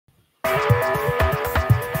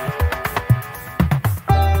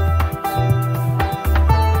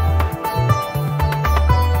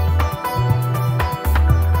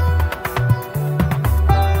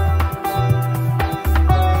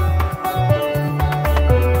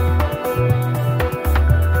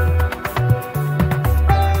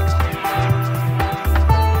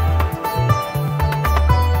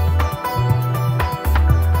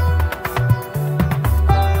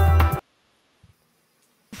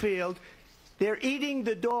Springfield, they're eating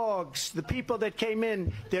the dogs, the people that came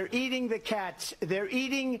in. They're eating the cats. They're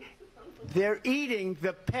eating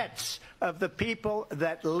the pets of the people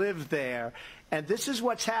that live there. And this is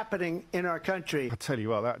what's happening in our country. I tell you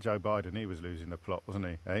what, that Joe Biden, he was losing the plot,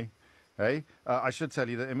 wasn't he? I should tell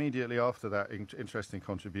you that immediately after that interesting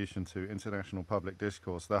contribution to international public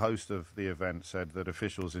discourse, the host of the event said that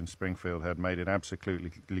officials in Springfield had made it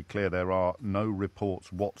absolutely clear there are no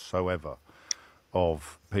reports whatsoever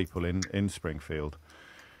of people in Springfield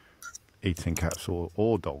eating cats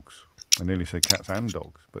or dogs. I nearly said cats and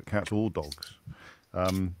dogs, but cats or dogs.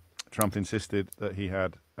 Trump insisted that he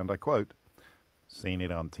had, and I quote, seen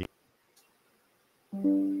it on TV.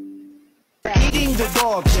 They're eating the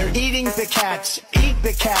dogs. They're eating the cats. Eat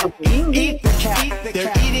the cat. Eat the cat.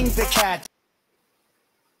 They're eating the cat.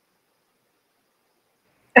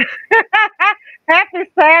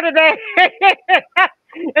 Happy Saturday.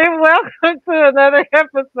 And welcome to another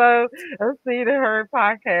episode of Seen and Heard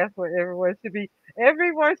podcast, where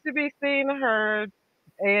everyone should be seen and heard.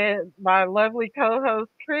 And my lovely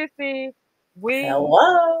co-host Chrissy,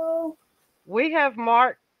 Hello. We have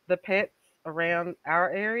marked the pets around our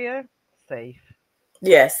area safe.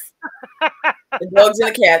 Yes, the dogs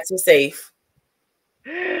and the cats are safe.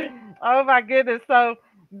 Oh my goodness! So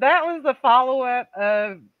that was the follow-up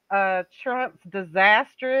of Trump's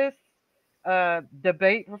disastrous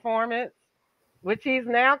debate performance, which he's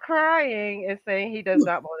now crying and saying he does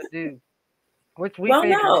not want to do.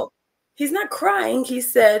 No, he's not crying. He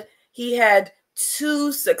said he had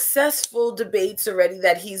 2 successful debates already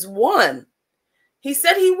that he's won. He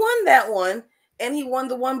said he won that one, and he won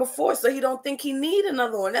the one before, so he don't think he need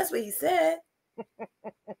another one. That's what he said.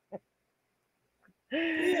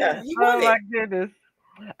 Yeah, he won my goodness.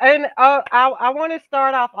 And I want to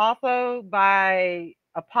start off also by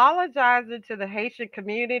apologizing to the Haitian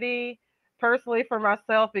community personally for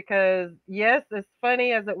myself, because yes, as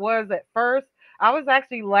funny as it was at first, I was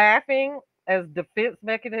actually laughing as defense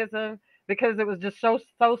mechanism because it was just so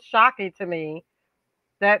shocking to me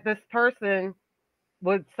that this person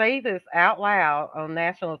would say this out loud on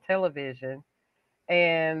national television,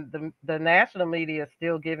 and the national media is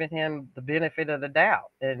still giving him the benefit of the doubt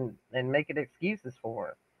and making excuses for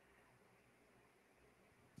him.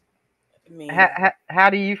 I mean, how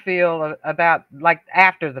do you feel about, like,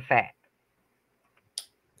 after the fact?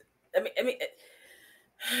 I mean,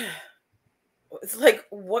 it's like,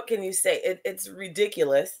 what can you say? It's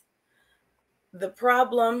ridiculous. The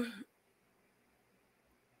problem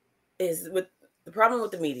with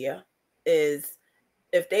the media is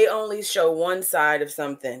if they only show one side of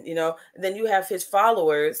something, then you have his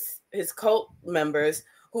followers, his cult members,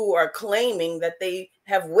 who are claiming that they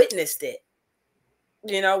have witnessed it,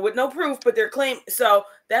 with no proof, but they're claiming. So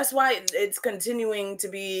that's why it's continuing to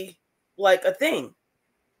be like a thing.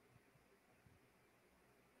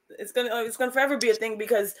 It's gonna forever be a thing,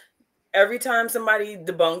 because every time somebody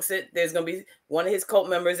debunks it, there's gonna be one of his cult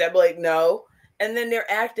members that be like, no, and then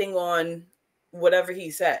they're acting on whatever he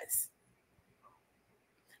says.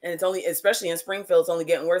 And it's only, especially in Springfield, it's only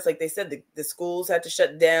getting worse. Like they said, the schools had to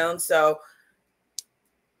shut down. So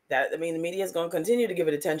the media is going to continue to give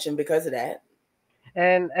it attention because of that.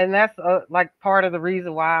 And that's like part of the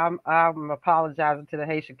reason why I'm apologizing to the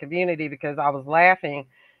Haitian community, because I was laughing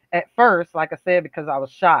at first, like I said, because I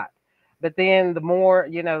was shocked. But then the more,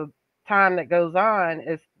 time that goes on,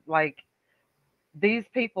 it's like these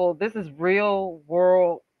people, this is real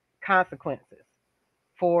world consequences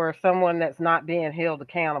for someone that's not being held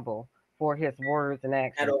accountable for his words and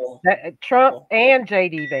actions. At all. Trump and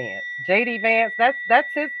JD Vance. JD Vance, that's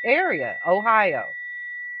his area, Ohio.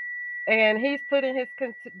 And he's putting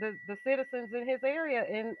the citizens in his area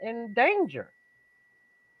in danger.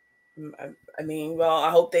 Well,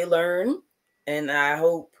 I hope they learn, and I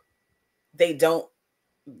hope they don't.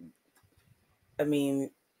 At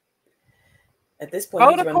this point,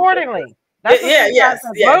 vote accordingly. Yes.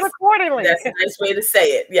 Vote accordingly. That's a nice way to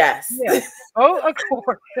say it. Yes. Vote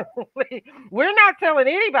accordingly. We're not telling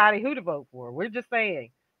anybody who to vote for. We're just saying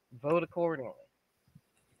vote accordingly.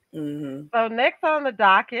 Mm-hmm. So next on the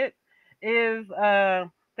docket is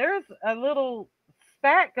there's a little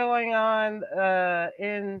spat going on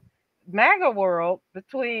in MAGA world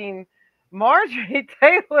between Marjorie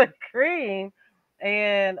Taylor Greene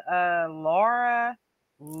and Laura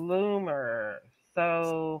Loomer.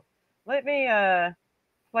 So let me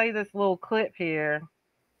play this little clip here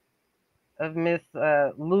of Miss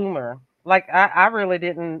Loomer. Like, I really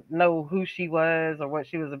didn't know who she was or what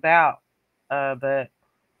she was about, but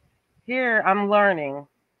here I'm learning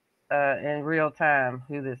in real time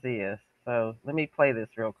who this is. So let me play this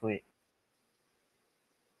real quick.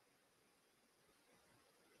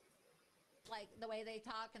 like the way they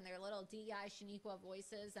talk and their little DEI Shaniqua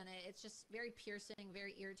voices, and it's just very piercing,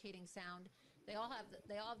 very irritating sound. They all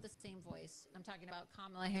have the same voice. I'm talking about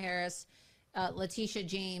Kamala Harris, Letitia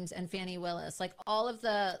James, and Fannie Willis. Like all of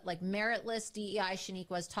the like meritless DEI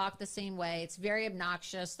Shaniquas talk the same way. It's very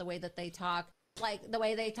obnoxious the way that they talk. Like the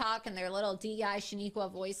way they talk and their little DEI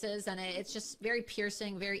Shaniqua voices, and it's just very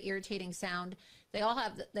piercing, very irritating sound. They all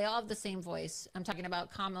have the same voice. I'm talking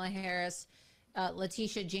about Kamala Harris,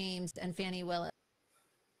 Letitia James, and Fannie Willis.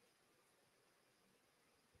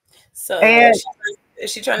 So And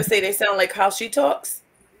is she trying to say they sound like how she talks?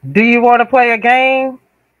 do you want to play a game?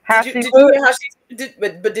 How Did you would? hear how she did?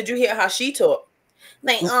 But did you hear how she talked?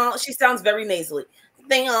 They she sounds very nasally.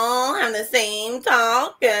 They all have the same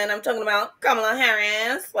talk, and I'm talking about Kamala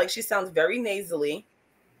Harris. Like she sounds very nasally.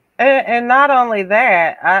 And not only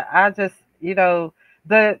that, I just the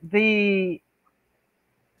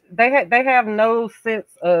they have no sense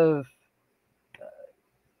of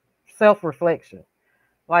self-reflection.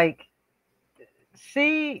 Like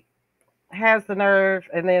she has the nerve,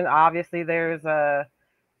 and then obviously there's the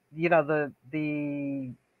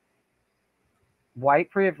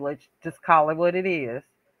white privilege, just call it what it is,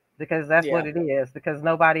 because that's Yeah. what it is, because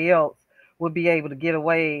nobody else would be able to get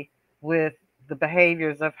away with the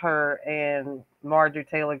behaviors of her and Marjorie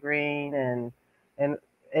Taylor Greene and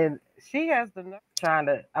she has the nerve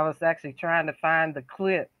I was actually trying to find the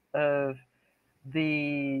clip of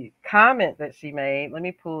the comment that she made. Let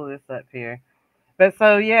me pull this up here. But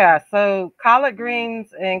so yeah, so collard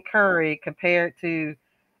greens and curry compared to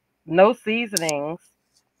no seasonings.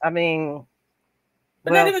 I mean,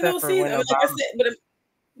 But not well, even no except for when season. I mean, like I Obama. said,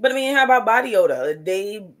 but I mean, how about body odor?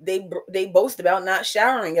 They boast about not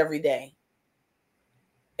showering every day,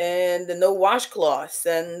 and the no washcloths,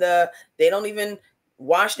 and they don't even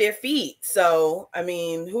wash their feet. So I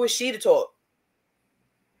mean, who is she to talk?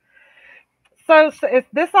 So if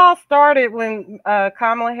this all started when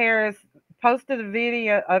Kamala Harris posted a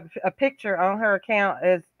video, a picture on her account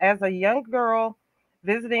as a young girl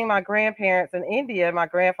visiting my grandparents in India. My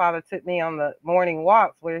grandfather took me on the morning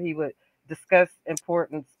walks where he would discuss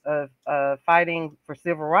importance of fighting for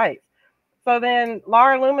civil rights. So then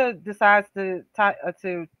Laura Loomer decides to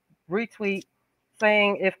retweet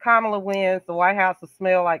saying if Kamala wins, the White House will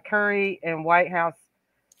smell like curry and White House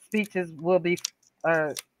speeches will be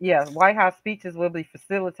White House speeches will be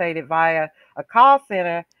facilitated via a call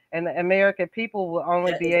center, and the American people will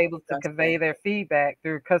only That be is able to convey disgusting. their feedback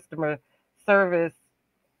through customer service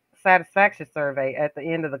satisfaction survey at the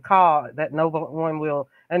end of the call that no one will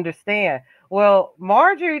understand. Well,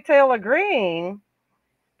 Marjorie Taylor Greene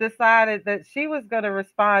decided that she was going to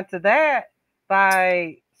respond to that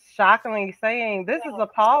by shockingly saying, "This is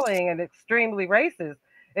appalling and extremely racist.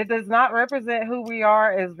 It does not represent who we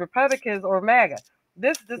are as Republicans or MAGA.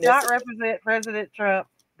 This does Yes, not represent President Trump.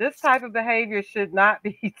 This type of behavior should not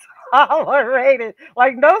be tolerated."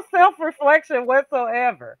 Like, no self reflection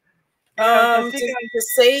whatsoever. So she got. to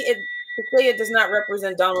say it does not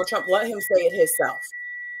represent Donald Trump. Let him say it himself,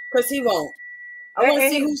 because he won't. I want to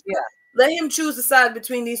see who's. Yeah. Let him choose a side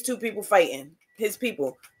between these two people fighting. His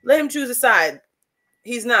people. Let him choose a side.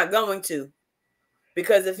 He's not going to,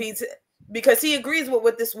 because because he agrees with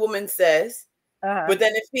what this woman says. But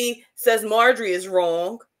then if he says Marjorie is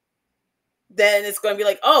wrong, then it's going to be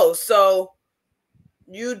like, oh, so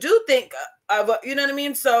you do think of, you know what I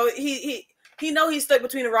mean? So he know he's stuck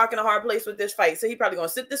between a rock and a hard place with this fight. So he probably going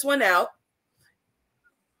to sit this one out.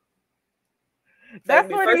 That's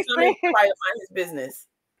what he said. Mind his business.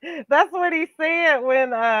 That's what he said when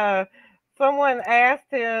someone asked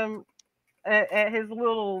him at his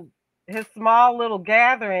small little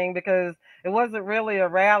gathering, because it wasn't really a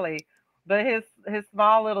rally, but his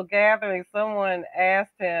small little gathering. Someone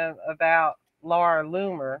asked him about Laura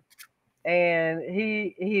Loomer, and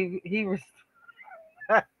he was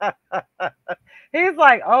he's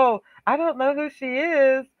like, "Oh, I don't know who she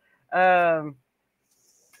is." I'm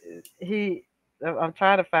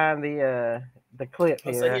trying to find the clip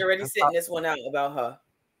here. So he already sitting this one out about her.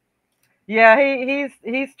 Yeah,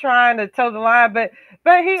 he's trying to toe the line, but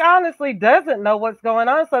he honestly doesn't know what's going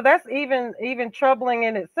on. So that's even troubling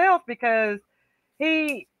in itself, because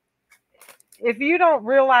if you don't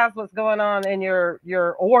realize what's going on in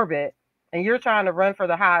your orbit and you're trying to run for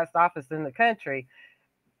the highest office in the country,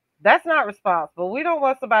 that's not responsible. We don't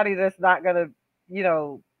want somebody that's not going to,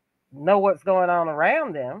 know what's going on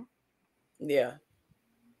around them. Yeah.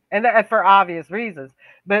 And that, for obvious reasons.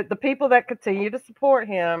 But the people that continue to support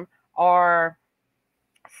him are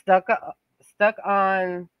stuck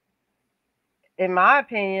on, in my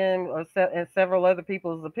opinion, and several other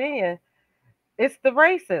people's opinion, it's the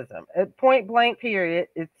racism. At point blank period,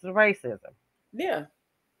 it's the racism. Yeah.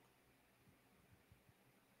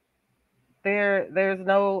 There's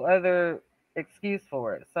no other excuse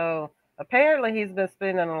for it. So apparently he's been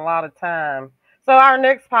spending a lot of time. So our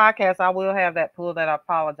next podcast, I will have that pulled up. I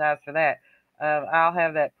apologize for that. I'll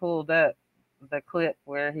have that pulled up, the clip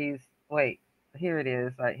where he's, wait, here it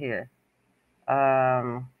is right here.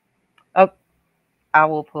 Oh, I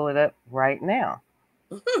will pull it up right now.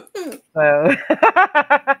 So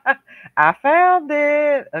I found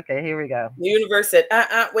it. Okay, here we go. The universe said,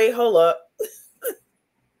 wait, hold up.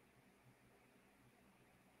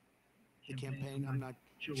 The campaign, I'm not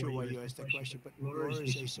sure why you asked that question, but Laura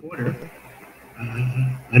is a supporter.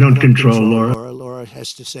 I don't control Laura. Laura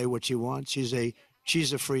has to say what she wants. She's a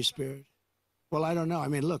free spirit. Well, I don't know. I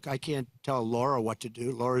mean, look, I can't tell Laura what to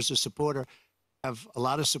do. Laura's a supporter. I have a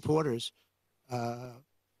lot of supporters,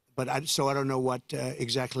 but I don't know what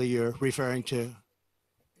exactly you're referring to.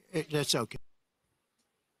 That's okay.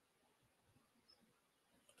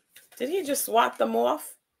 Did he just swat them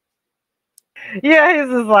off? Yeah,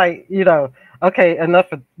 he's just like, okay,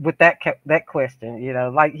 enough with that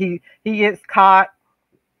question. Like he gets caught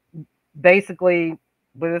basically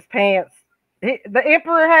with his pants. The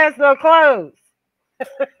emperor has no clothes.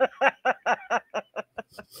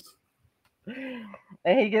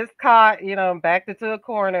 And he gets caught, backed into a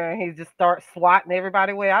corner, and he just starts swatting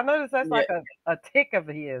everybody away. I noticed that's like a tick of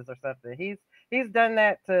his or something. He's done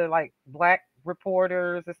that to like black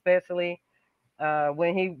reporters, especially.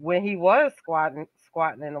 When he was squatting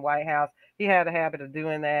in the White House, he had a habit of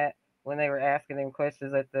doing that when they were asking him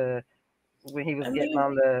questions when he was getting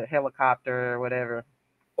on the helicopter or whatever.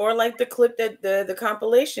 Or like the clip that the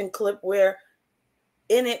compilation clip where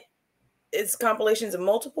in it's compilations of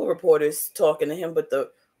multiple reporters talking to him,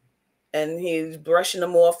 and he's brushing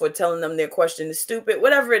them off or telling them their question is stupid,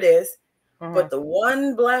 whatever it is. Mm-hmm. But the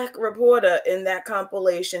one black reporter in that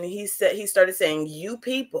compilation, he started saying, "You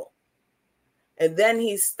people." And then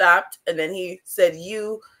he stopped, and then he said,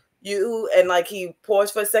 you, and like he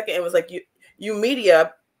paused for a second and was like, you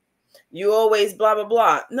media, you always blah, blah,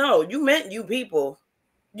 blah. No, you meant you people.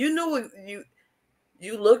 You knew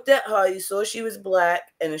you looked at her, you saw she was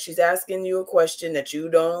black, and she's asking you a question that you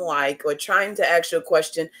don't like, or trying to ask you a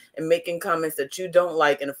question and making comments that you don't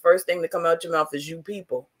like. And the first thing to come out your mouth is you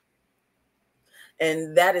people.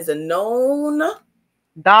 And that is a known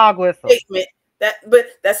dog whistle statement. But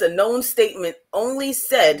that's a known statement only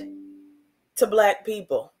said to black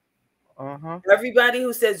people. Uh-huh. Everybody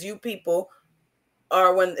who says you people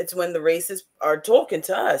are when the racists are talking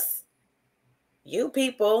to us. You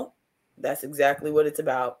people, that's exactly what it's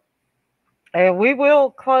about. And we will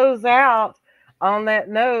close out on that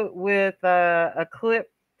note with a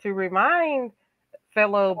clip to remind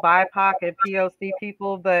fellow BIPOC and POC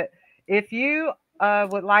people that if you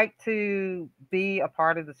would like to be a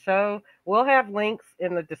part of the show, we'll have links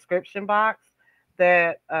in the description box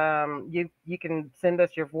that you can send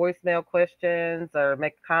us your voicemail questions or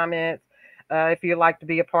make comments. If you'd like to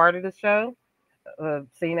be a part of the show,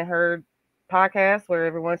 Seen and Heard podcast, where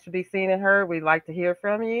everyone should be seen and heard, we'd like to hear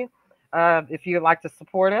from you. If you'd like to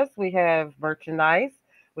support us, we have merchandise.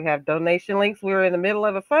 We have donation links. We're in the middle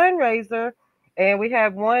of a fundraiser, and we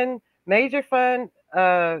have one major fund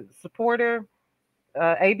supporter,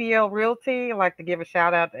 ABL Realty. I'd like to give a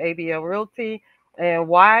shout out to ABL Realty and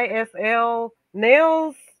YSL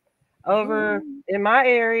Nails over in my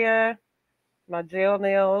area, my gel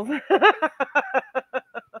nails.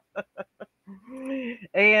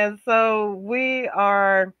 And so we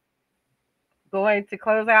are going to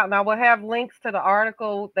close out, and I will have links to the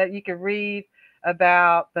article that you can read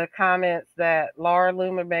about the comments that Laura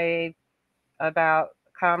Loomer made about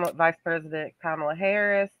Vice President Kamala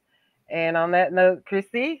Harris. And on that note,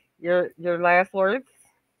 Chrissy, your last words.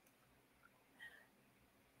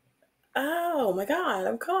 Oh my God,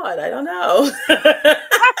 I'm caught. I don't know.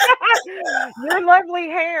 Your lovely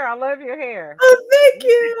hair. I love your hair. Oh, thank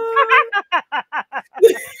you.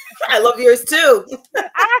 I love yours too.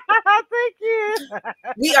 Thank you.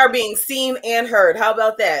 We are being seen and heard. How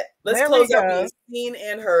about that? Let's close out being seen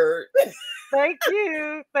and heard. Thank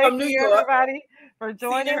you. Thank you, everybody, for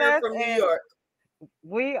joining us. From New York.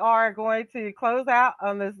 We are going to close out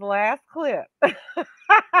on this last clip.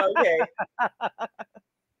 Okay.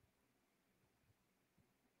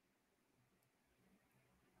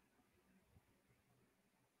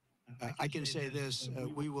 I can say this,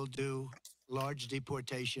 we will do large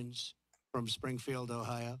deportations from Springfield,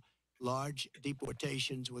 Ohio. Large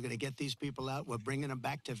deportations. We're going to get these people out. We're bringing them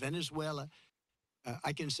back to Venezuela.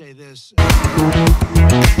 I can say this.